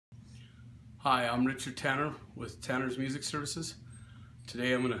Hi, I'm Richard Tanner with Tanner's Music Services.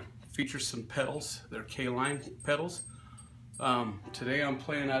 Today I'm going to feature some pedals. They're Caline pedals. Today I'm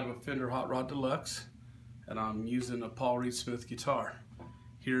playing out of a Fender Hot Rod Deluxe and I'm using a Paul Reed Smith guitar.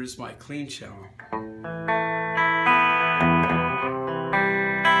 Here's my clean channel.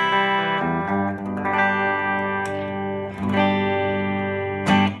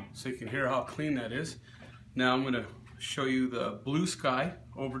 So you can hear how clean that is. Now I'm going to show you the Blue Sky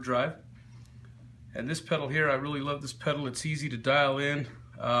overdrive. And this pedal here, I really love this pedal. It's easy to dial in.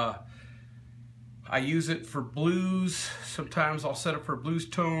 I use it for blues. Sometimes I'll set it for blues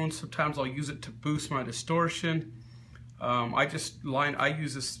tones. Sometimes I'll use it to boost my distortion. I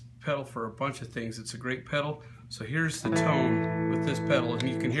use this pedal for a bunch of things. It's a great pedal. So here's the tone with this pedal, and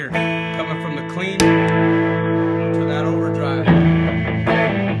you can hear it coming from the clean to that overdrive.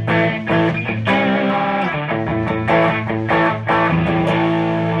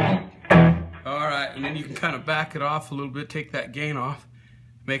 And then you can kind of back it off a little bit, take that gain off,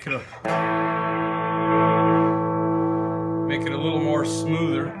 make it a little more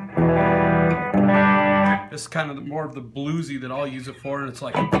smoother. This is kind of more of the bluesy that I'll use it for, and it's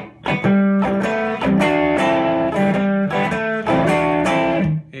like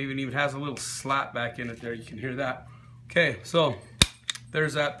it even has a little slap back in it there. You can hear that. Okay, so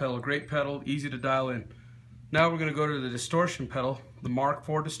there's that pedal. Great pedal, easy to dial in. Now we're going to go to the distortion pedal, the Mark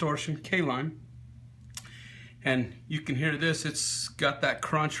IV distortion Caline. And you can hear this, it's got that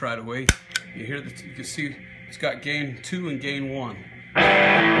crunch right away. You hear that, you can see it's got gain 2 and gain 1.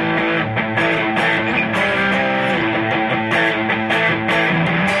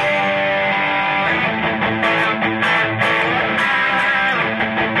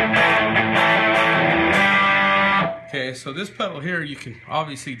 Okay, so this pedal here, you can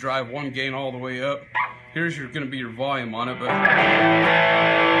obviously drive one gain all the way up. Here's going to be your volume on it, but you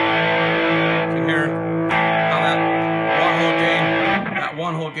can hear that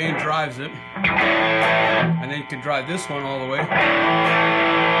one whole gain drives it, and then you can drive this one all the way.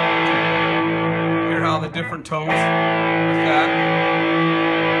 Hear how the different tones with that.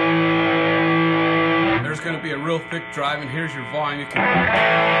 There's going to be a real thick drive, and here's your volume. You can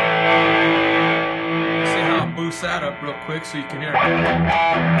see how it boosts that up real quick so you can hear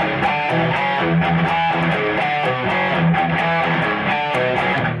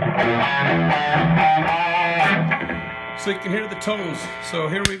So you can hear the tones. So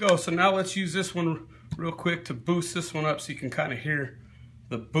here we go. So now let's use this one real quick to boost this one up so you can kind of hear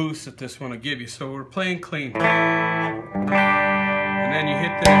the boost that this one will give you. So we're playing clean. And then you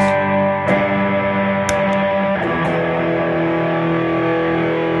hit this.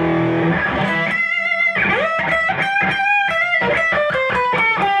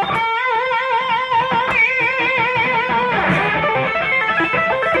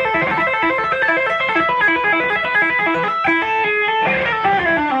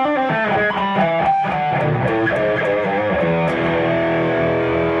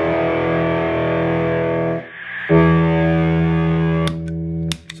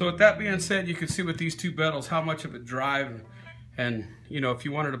 So with that being said, you can see with these two pedals how much of it drive, and you know, if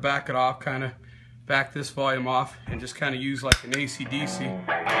you wanted to back it off, kind of back this volume off and just kind of use like an AC/DC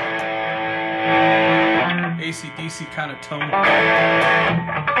kind of tone.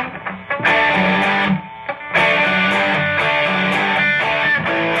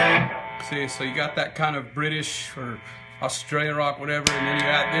 See, so you got that kind of British or Australian rock, whatever, and then you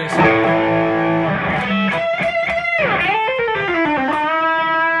add this.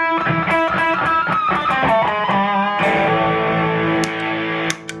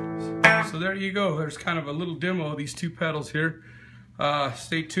 So there you go. There's kind of a little demo of these two pedals here.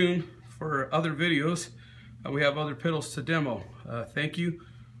 Stay tuned for other videos. We have other pedals to demo. Thank you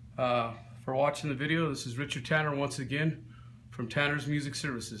for watching the video. This is Richard Tanner once again from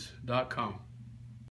TannersMusicServices.com.